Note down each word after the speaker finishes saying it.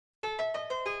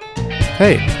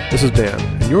Hey, this is Dan,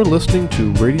 and you're listening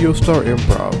to Radio Star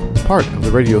Improv, part of the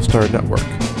Radio Star Network.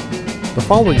 The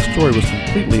following story was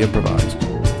completely improvised.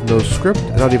 No script,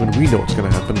 and not even we know what's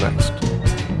going to happen next.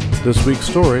 This week's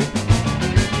story,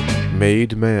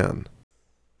 Made Man.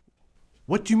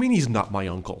 What do you mean he's not my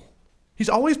uncle? He's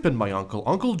always been my uncle.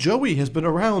 Uncle Joey has been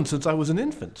around since I was an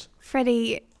infant.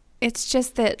 Freddie, it's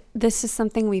just that this is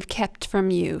something we've kept from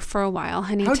you for a while,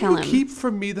 honey. How Tell do him. you keep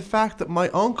from me the fact that my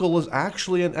uncle is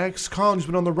actually an ex-con who's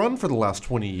been on the run for the last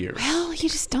 20 years? Well, you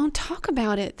just don't talk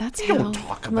about it. That's You how don't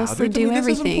talk about mostly it. do This is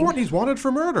everything. important. He's wanted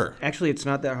for murder. Actually, it's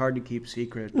not that hard to keep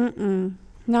secret.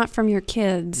 Not from your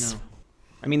kids. No.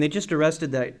 I mean, they just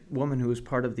arrested that woman who was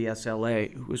part of the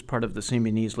SLA, who was part of the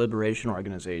Symbionese Liberation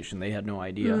Organization. They had no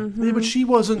idea. Yeah, but she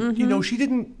wasn't, she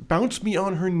didn't bounce me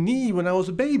on her knee when I was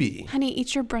a baby. Honey,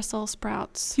 eat your Brussels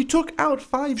sprouts. He took out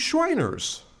 5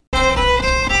 Shriners.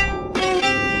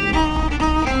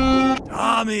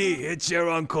 Tommy, it's your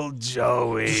Uncle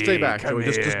Joey. Just stay back, Come Joey.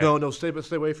 here.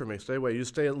 Stay away from me. Stay away. You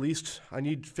stay I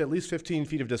need at least 15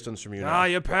 feet of distance from you now. Ah,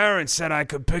 your parents said I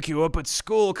could pick you up at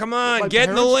school. Come on, My get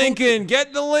in the parents Lincoln. Get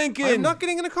in the Lincoln. I'm not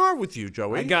getting in a car with you,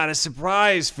 Joey. I got a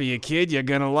surprise for you, kid. You're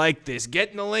gonna like this.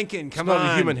 Get in the Lincoln. Come It's on.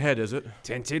 not a human head, is it?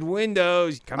 Tinted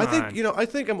windows. Come on. I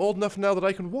think I'm old enough now that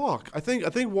I can walk. I think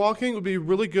walking would be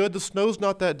really good. The snow's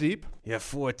not that deep. You're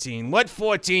 14. What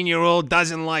 14-year-old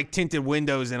doesn't like tinted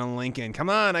windows in a Lincoln?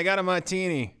 Come on, I got a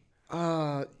martini. We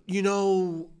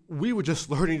were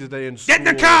just learning today in school. Get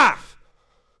in the car!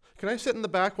 Can I sit in the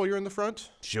back while you're in the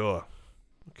front? Sure.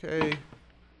 Okay.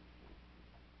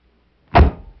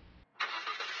 I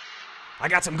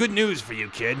got some good news for you,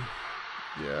 kid.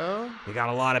 Yeah? You got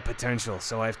a lot of potential,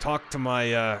 so I've talked to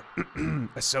my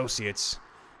associates,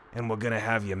 and we're gonna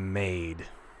have you made.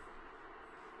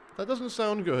 That doesn't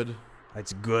sound good.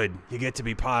 That's good. You get to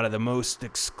be part of the most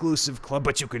exclusive club,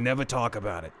 but you can never talk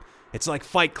about it. It's like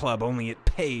Fight Club, only it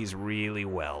pays really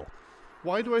well.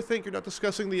 Why do I think you're not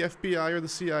discussing the FBI or the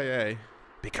CIA?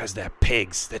 Because they're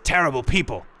pigs. They're terrible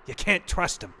people. You can't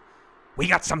trust them. We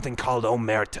got something called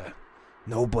Omerta.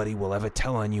 Nobody will ever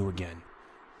tell on you again.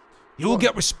 You will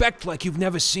get respect like you've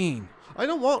never seen. I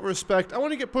don't want respect. I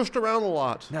want to get pushed around a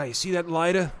lot. Now, you see that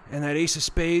lighter and that ace of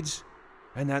spades?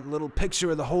 And that little picture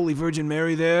of the Holy Virgin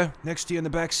Mary there next to you in the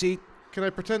back seat? Can I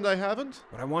pretend I haven't?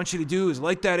 What I want you to do is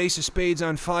light that ace of spades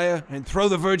on fire and throw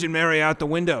the Virgin Mary out the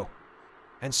window.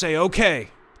 And say, okay.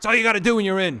 That's all you gotta do when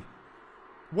you're in.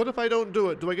 What if I don't do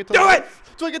it? Do I get to Do live?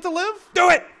 it! Do I get to live? Do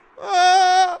it!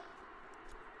 Ah!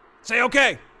 Say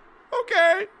okay.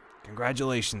 Okay.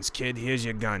 Congratulations, kid. Here's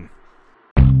your gun.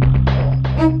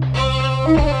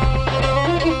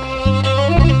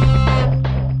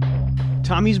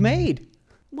 Tommy's made.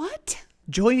 What?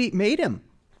 Joey made him.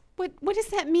 What does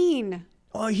that mean?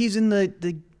 Oh, he's in the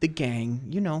gang,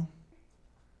 you know.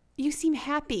 You seem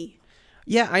happy.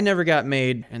 Yeah, I never got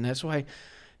made, and that's why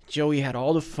Joey had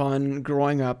all the fun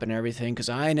growing up and everything, because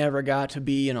I never got to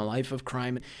be in a life of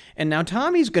crime. And now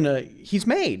Tommy's he's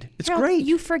made. It's Harold, great.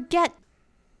 You forget.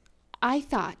 I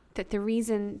thought that the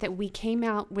reason that we came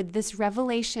out with this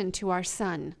revelation to our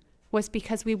son was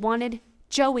because we wanted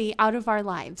Joey out of our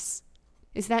lives.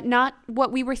 Is that not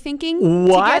what we were thinking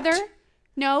What? together?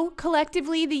 No,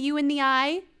 collectively, the you and the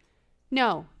I?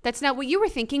 No, that's not what you were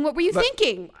thinking. What were you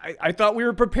thinking? I thought we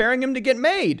were preparing him to get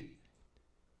made.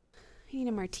 I need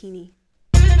a martini.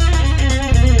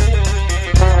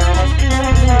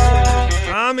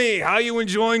 Tommy, how you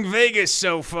enjoying Vegas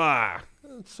so far?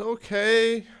 It's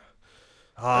okay.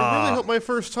 I really hope my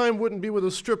first time wouldn't be with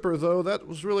a stripper, though. That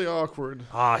was really awkward.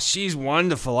 She's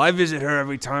wonderful. I visit her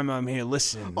every time I'm here.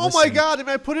 Listen. Oh my God, if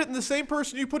I put it in the same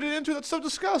person you put it into, that's so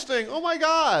disgusting. Oh my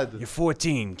God. You're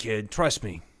 14, kid. Trust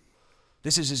me.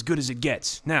 This is as good as it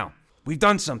gets. Now, we've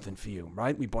done something for you,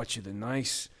 right? We bought you the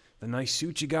nice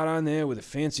suit you got on there with the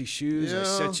fancy shoes. Yeah. I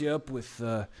set you up with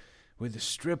the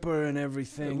stripper and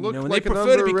everything. It looked and like they an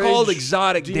prefer to be called underage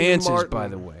exotic Dean dancers, Martin. by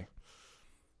the way.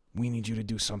 We need you to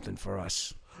do something for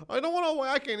us. I don't want to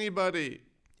whack anybody.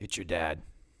 It's your dad.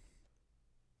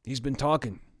 He's been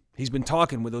talking. He's been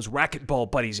talking with those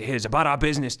racquetball buddies of his about our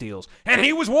business deals. And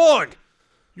he was warned!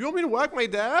 You want me to whack my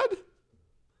dad?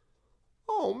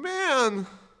 Oh, man.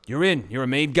 You're in. You're a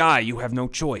made guy. You have no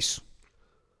choice.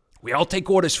 We all take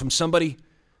orders from somebody,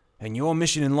 and your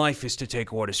mission in life is to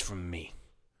take orders from me.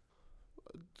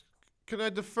 Can I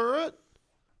defer it?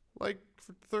 Like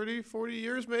for 30, 40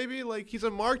 years maybe? Like he's a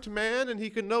marked man and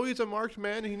he can know he's a marked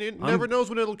man and he never knows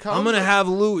when it'll come. I'm going to have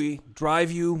Louie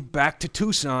drive you back to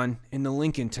Tucson in the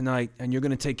Lincoln tonight, and you're going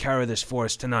to take care of this for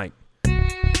us tonight.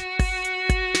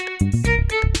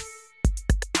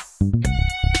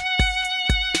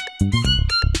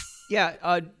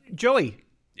 Yeah, Joey.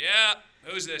 Yeah?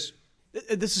 Who's this?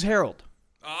 This is Harold.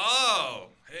 Oh,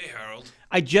 hey, Harold.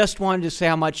 I just wanted to say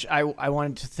how much I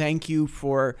wanted to thank you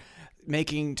for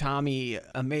making Tommy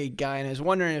a made guy, and I was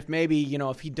wondering if maybe,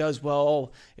 if he does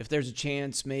well, if there's a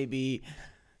chance maybe,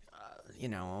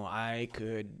 I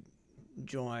could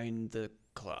join the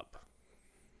club.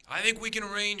 I think we can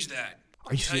arrange that.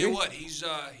 Are you Tell you serious?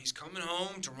 what, he's coming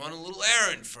home to run a little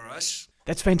errand for us.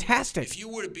 That's fantastic. If you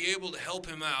were to be able to help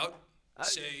him out,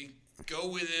 say, go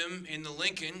with him in the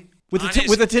Lincoln. With on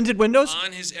with the tinted windows?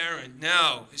 On his errand.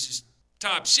 Now, this is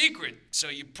top secret, so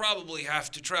you probably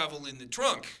have to travel in the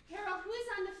trunk. Harold, who is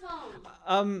on the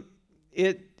phone?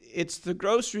 It's the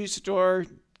grocery store,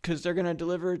 because they're going to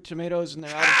deliver tomatoes and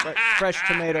they're out of fresh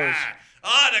tomatoes.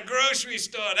 The grocery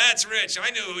store. That's rich. I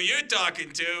know who you're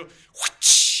talking to.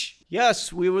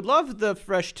 Yes, we would love the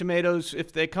fresh tomatoes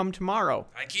if they come tomorrow.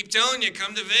 I keep telling you,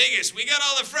 come to Vegas. We got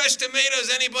all the fresh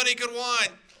tomatoes anybody could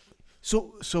want.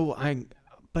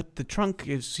 But the trunk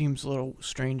seems a little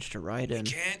strange to ride in.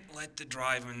 Can't let the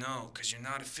driver know, because you're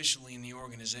not officially in the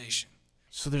organization.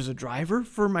 So there's a driver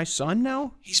for my son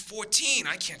now? He's 14.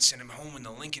 I can't send him home in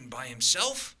the Lincoln by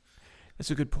himself.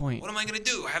 That's a good point. What am I going to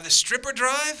do? Have the stripper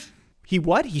drive? He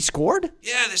what? He scored?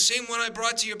 Yeah, the same one I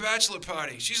brought to your bachelor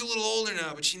party. She's a little older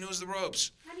now, but she knows the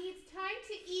ropes. Honey, it's time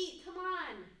to eat. Come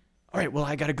on. All right, well,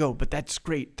 I got to go, but that's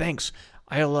great. Thanks.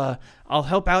 I'll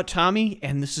help out Tommy,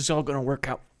 and this is all going to work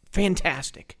out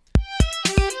fantastic.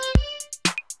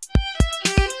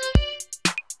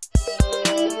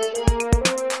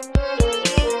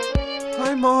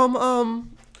 Hi,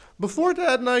 Mom. Before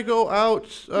Dad and I go out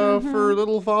for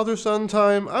little father-son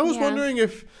time, I was Yeah. wondering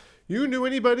if you knew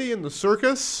anybody in the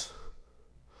circus?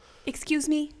 Excuse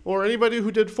me? Or anybody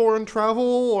who did foreign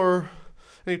travel? Or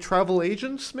any travel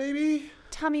agents, maybe?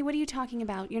 Tommy, what are you talking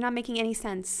about? You're not making any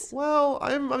sense. Well,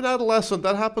 I'm an adolescent.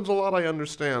 That happens a lot, I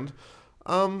understand.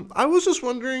 I was just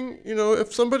wondering,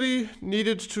 if somebody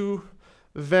needed to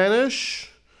vanish,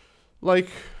 like,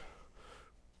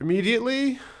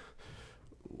 immediately,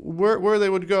 where they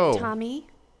would go. Tommy,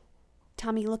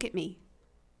 look at me.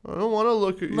 I don't want to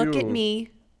look at you. Look at me.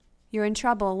 You're in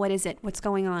trouble. What is it? What's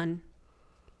going on?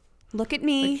 Look at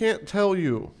me. I can't tell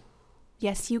you.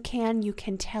 Yes, you can. You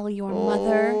can tell your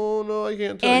mother Oh, no, I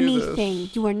can't tell anything. you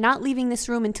this. You are not leaving this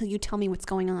room until you tell me what's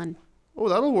going on. Oh,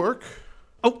 that'll work.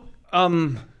 Oh,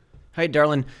 hi,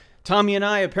 darling. Tommy and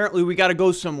I, apparently we got to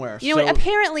go somewhere. You know what?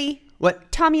 Apparently,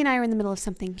 What? Tommy and I are in the middle of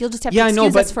something. You'll just have Yeah, to I know,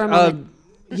 excuse but us for a moment.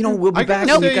 we'll be I back.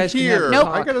 gotta and you stay guys here. can have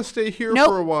Nope. I gotta stay here Nope.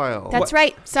 for a while. That's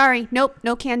right. Sorry. Nope.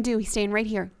 No can do. He's staying right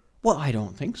here. Well, I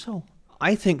don't think so.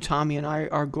 I think Tommy and I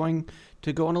are going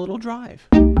to go on a little drive.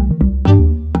 What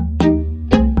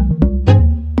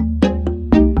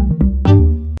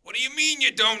do you mean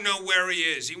you don't know where he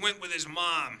is? He went with his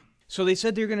mom. So they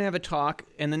said they were going to have a talk,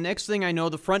 and the next thing I know,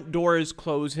 the front door is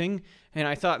closing, and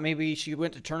I thought maybe she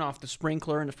went to turn off the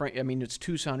sprinkler in the front. I mean, it's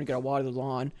Tucson. You got to water the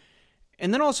lawn.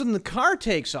 And then all of a sudden, the car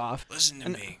takes off. Listen to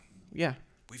me. Yeah.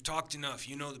 We've talked enough.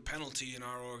 You know the penalty in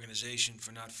our organization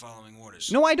for not following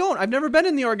orders. No, I don't. I've never been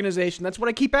in the organization. That's what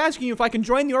I keep asking you, if I can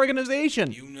join the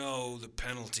organization. You know the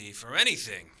penalty for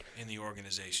anything in the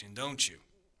organization, don't you?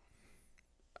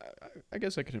 I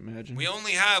guess I can imagine. We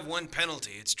only have one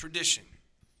penalty. It's tradition.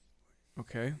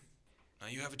 Okay. Now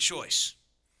you have a choice.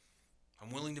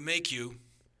 I'm willing to make you,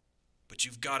 but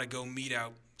you've got to go mete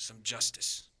out some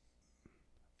justice.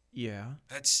 Yeah.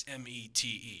 That's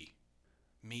M-E-T-E.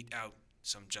 Mete out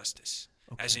some justice.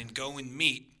 Okay. As in go and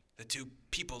meet the two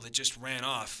people that just ran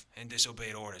off and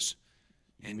disobeyed orders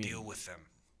and deal with them.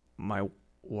 My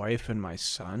wife and my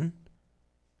son?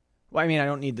 Well, I mean, I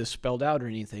don't need this spelled out or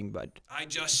anything, but... I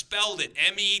just spelled it.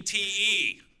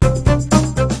 M-E-T-E.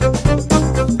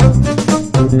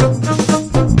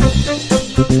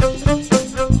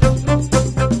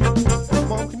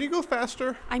 Mom, can you go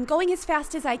faster? I'm going as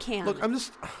fast as I can. Look, I'm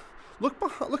just...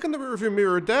 Look in the rearview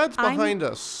mirror. Dad's behind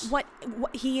us. What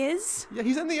he is? Yeah,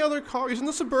 he's in the other car. He's in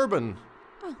the Suburban.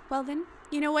 Oh, well then,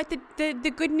 you know what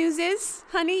the good news is,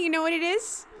 honey? You know what it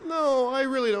is? No, I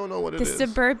really don't know what it is. The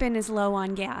Suburban is low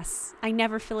on gas. I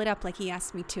never fill it up like he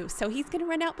asked me to, so he's gonna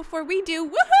run out before we do.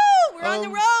 Woohoo! We're on the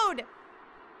road.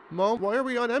 Mom, why are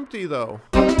we on empty though?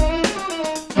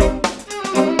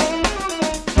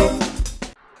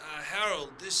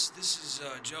 Harold, this is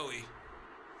Joey.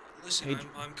 Listen, Hey,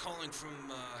 I'm calling from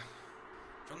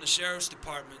the sheriff's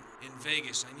department in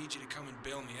Vegas. I need you to come and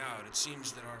bail me out. It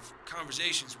seems that our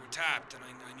conversations were tapped, and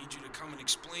I need you to come and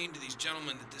explain to these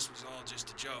gentlemen that this was all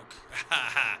just a joke.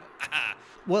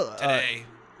 Well, Today.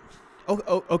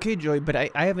 Okay, Joey, but I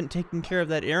haven't taken care of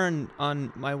that errand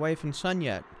on my wife and son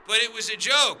yet. But it was a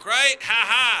joke, right? Ha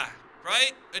ha!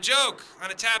 Right? A joke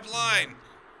on a tapped line.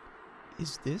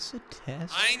 Is this a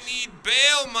test? I need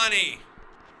bail money.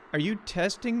 Are you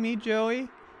testing me, Joey?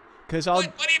 Because I'll...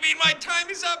 What do you mean my time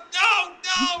is up?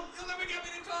 No! You'll never get me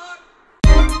to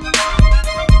talk!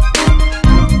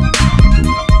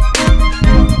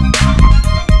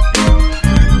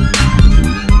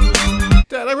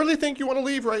 Dad, I really think you want to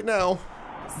leave right now.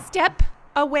 Step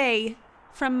away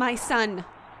from my son.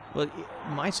 Well,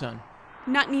 my son.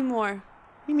 Not anymore.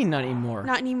 What do you mean not anymore?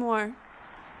 Not anymore.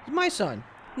 He's my son.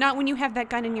 Not when you have that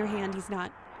gun in your hand, he's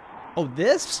not. Oh,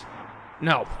 this?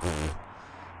 No.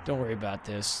 Don't worry about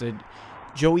this.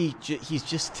 Joey, he's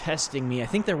just testing me. I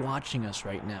think they're watching us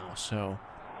right now, so...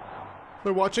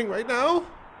 They're watching right now?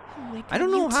 Oh my God, I don't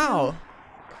know you two. how.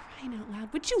 Crying out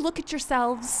loud. Would you look at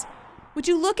yourselves? Would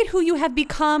you look at who you have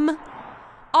become?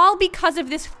 All because of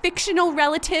this fictional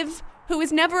relative who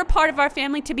was never a part of our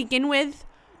family to begin with?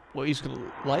 Well, he's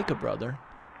like a brother.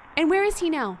 And where is he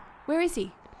now? Where is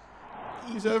he?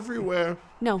 He's everywhere.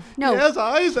 No. He has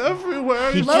eyes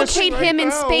everywhere. He's Locate watching him right in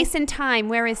now. space and time.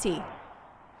 Where is he?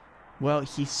 Well,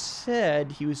 he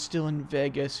said he was still in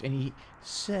Vegas, and he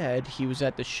said he was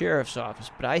at the sheriff's office,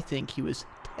 but I think he was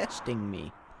testing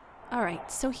me. All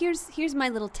right, so here's my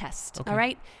little test, Okay. all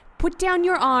right? Put down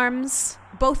your arms,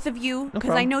 both of you, because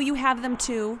I problem. know you have them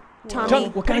too. Tommy,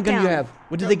 What put kind it of gun do you down. have?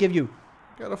 What did they give you?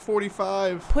 Got a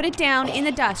 45. Put it down in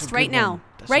the dust That's a right good now. one.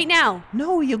 That's Right now.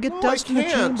 No, you'll get No, dust I in the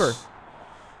can't. chamber.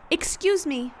 Excuse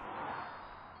me.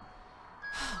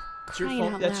 It's your Crying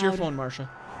phone. out That's your loud. phone, Marsha.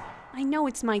 I know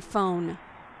it's my phone.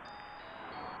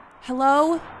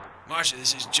 Hello? Marsha,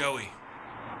 this is Joey.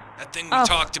 That thing we Oh.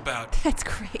 talked about. That's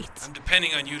great. I'm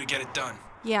depending on you to get it done.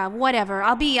 Yeah, whatever.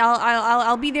 I'll be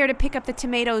there to pick up the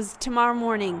tomatoes tomorrow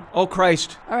morning. Oh,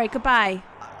 Christ. All right, goodbye.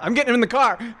 I'm getting him in the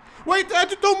car. Wait,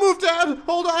 Dad, don't move, Dad.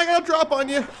 Hold on, I gotta drop on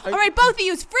you. All right, both of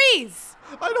you, freeze.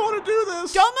 I don't want to do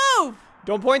this. Don't move.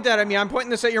 Don't point that at me. I'm pointing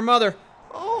this at your mother.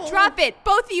 Oh, Drop it.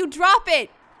 Both of you, drop it.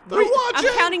 They're watching.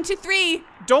 I'm counting to 3.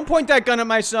 Don't point that gun at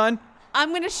my son. I'm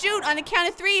going to shoot on the count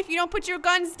of 3 if you don't put your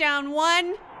guns down.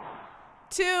 1,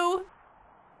 2.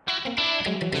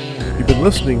 You've been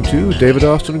listening to David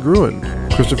Austin Gruen,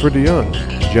 Christopher DeYoung,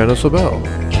 Janice Abell,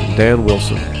 and Dan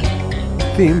Wilson.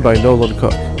 Theme by Nolan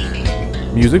Cook.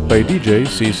 Music by DJ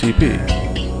CCP.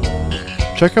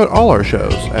 Check out all our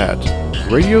shows at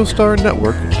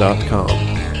RadiostarNetwork.com.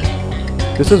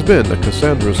 This has been a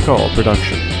Cassandra's Call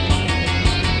production.